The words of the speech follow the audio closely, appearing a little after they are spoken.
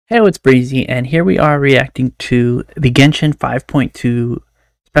Hey, it's Breezy, and here we are reacting to the Genshin 5.2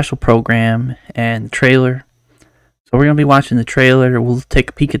 special program and the trailer. So we're going to be watching the trailer. We'll take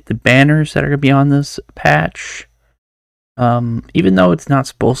a peek at the banners that are going to be on this patch. Even though it's not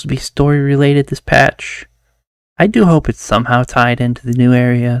supposed to be story related, this patch, I do hope it's somehow tied into the new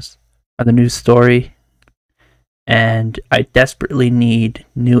areas, or the new story. And I desperately need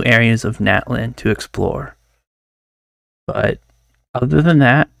new areas of Natlan to explore. But other than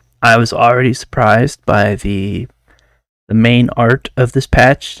that, I was already surprised by the main art of this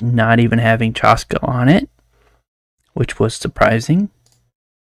patch not even having Chaska on it, which was surprising.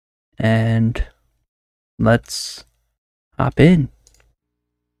 And let's hop in.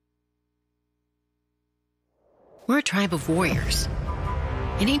 We're a tribe of warriors.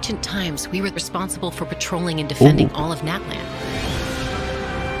 In ancient times, we were responsible for patrolling and defending all of Natlan.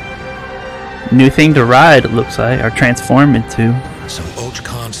 New thing to ride, it looks like, or transform into. So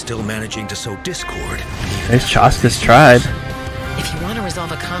Ojkan's still managing to sow discord. There's Chaska's tribe. If you want to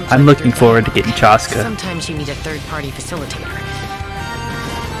resolve a conflict, I'm looking forward to getting Chaska. Sometimes you need a third-party facilitator.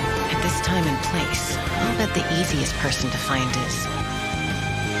 At this time and place, I'll bet the easiest person to find is...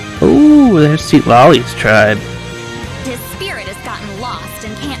 Ooh, there's Sweet Lolly's tribe. His spirit has gotten lost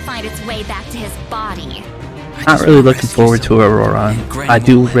and can't find its way back to his body. Not really looking forward to Auroran. I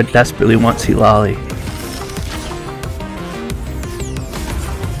do desperately want Sweet Lolly.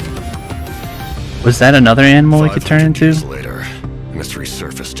 Was that another animal we could turn into? Later, mystery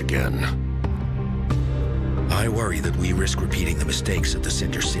surfaced again. I worry that we risk repeating the mistakes of the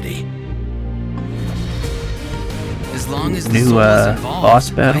Cinder City. As long as new boss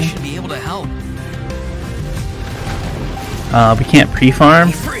battle. I should be able to help. We can't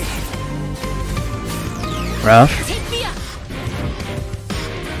pre-farm. Rough.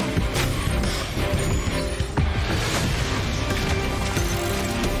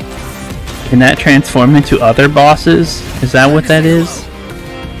 Can that transform into other bosses? Is that what that is?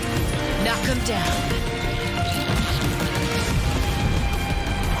 Knock him down.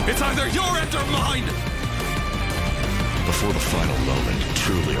 It's either your end or mine! Before the final moment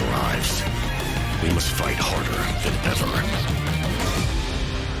truly arrives, we must fight harder than ever.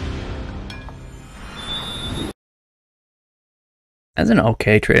 That's an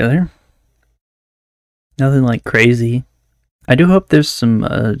okay trailer. Nothing like crazy. I do hope there's some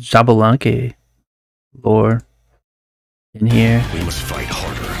Xbalanque lore in here. We must fight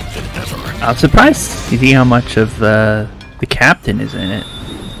harder than ever. I'm surprised to see how much of the captain is in it.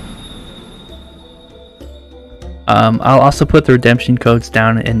 I'll also put the redemption codes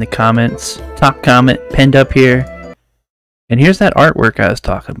down in the comments. Top comment pinned up here. And here's that artwork I was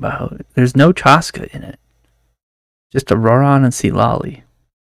talking about. There's no Chaska in it. Just Auroran and Sweet Lolly.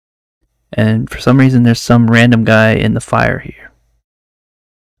 And for some reason there's some random guy in the fire here.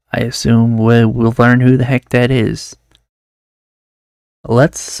 I assume we'll learn who the heck that is.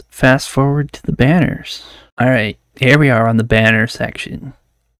 Let's fast forward to the banners. Alright, here we are on the banner section.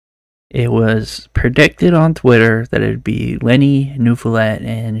 It was predicted on Twitter that it would be Lenny, Nufulet,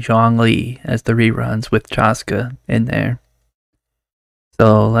 and Zhongli as the reruns with Chaska in there.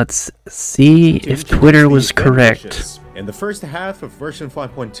 So let's see if Twitter was correct. In the first half of version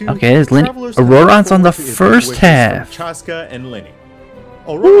 5.2, okay, is Auroran's on the first half. Chaska and Lenny.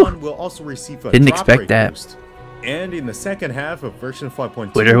 Auroran will also receive a Didn't drop expect rate that. boost. And in the second half of version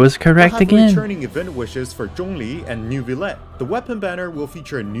 5.2, Twitter was correct we'll have again. returning event wishes for Zhongli and Nufulet. The weapon banner will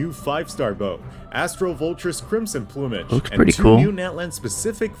feature a new 5-star bow, Astro Vulture's Crimson Plumage, Looks and pretty 2 cool. new Natlan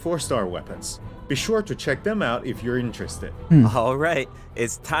specific 4-star weapons. Be sure to check them out if you're interested. Alright,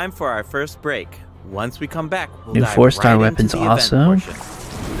 it's time for our first break. Once we come back, we'll New dive 4-star right weapons into the event awesome. portion.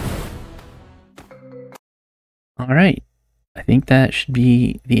 Alright, I think that should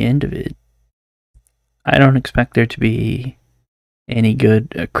be the end of it. I don't expect there to be any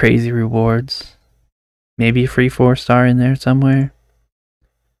good crazy rewards. Maybe a free 4-star in there somewhere.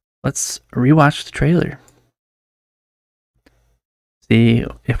 Let's rewatch the trailer. See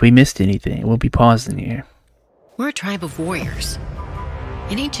if we missed anything. We'll be pausing here. We're a tribe of warriors.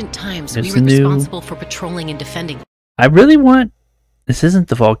 In ancient times, There's we were the new- responsible for patrolling and defending. I really want... This isn't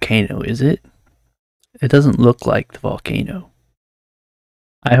the volcano, is it? It doesn't look like the volcano.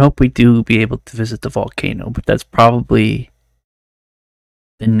 I hope we do be able to visit the volcano, but that's probably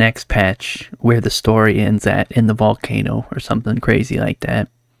the next patch where the story ends at in the volcano or something crazy like that.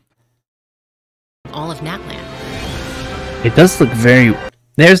 All of Natlan. It does look very...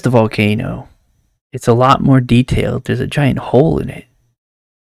 There's the volcano. It's a lot more detailed. There's a giant hole in it.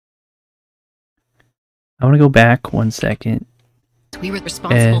 I want to go back 1 second. We were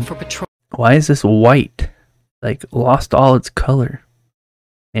responsible for patrol. Why is this white? Like, lost all its color.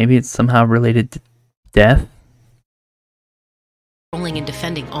 Maybe it's somehow related to death. Patrolling and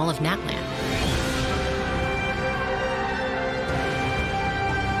defending all of Natlan.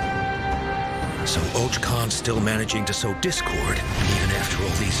 So Ojkan's still managing to sow discord, even after all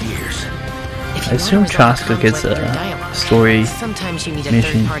these years. If I you assume wanna resolve Chaska conflict gets through a dialogue, story sometimes you need a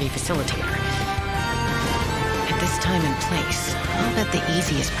mission. third-party facilitator. At this time and place, I'll bet the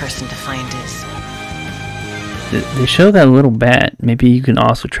easiest person to find is... They show that little bat. Maybe you can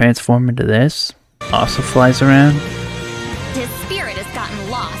also transform into this. Also flies around. His spirit has gotten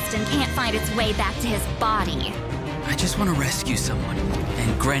lost and can't find its way back to his body. I just want to rescue someone,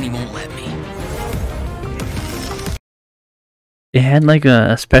 and Granny won't let me. It had like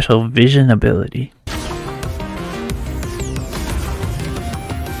a special vision ability.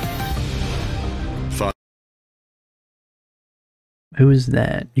 Who is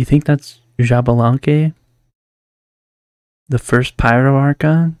that? You think that's Jabalanque? The first Pyro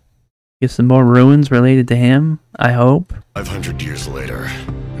Archon? Get some more ruins related to him, I hope. 500 years later,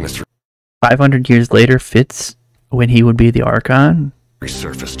 Mr. 500 years later fits when he would be the Archon.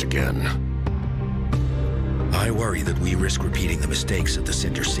 resurfaced again. I worry that we risk repeating the mistakes of the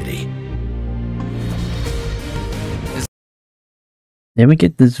Cinder City. Then we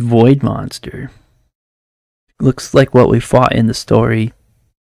get this void monster. Looks like what we fought in the story.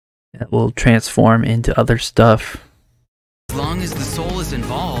 That will transform into other stuff. As long as the soul is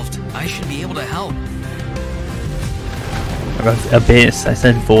involved, I should be able to help. Abyss, I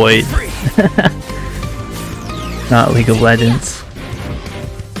said void. Not League of Legends.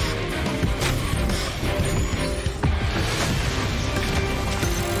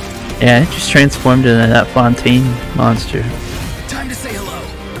 Yeah, it just transformed into that Fontaine monster. Time to say hello.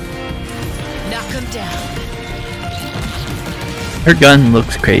 Knock him down. Her gun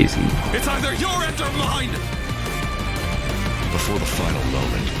looks crazy. It's either your end or mine! Before the final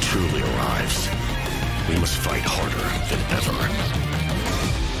moment truly arrives, we must fight harder than ever.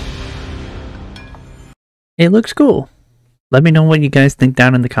 It looks cool. Let me know what you guys think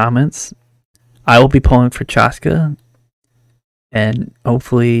down in the comments. I will be pulling for Chaska. And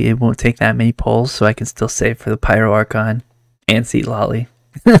hopefully it won't take that many pulls so I can still save for the Pyro Archon and Seat Lolly.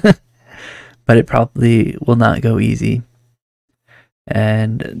 But it probably will not go easy.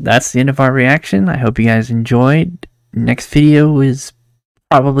 And that's the end of our reaction. I hope you guys enjoyed. Next video is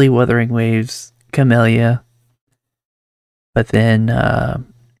probably Wuthering Waves Camellia. But then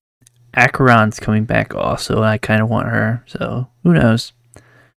Acheron's coming back also, and I kind of want her. So who knows?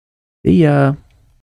 See ya.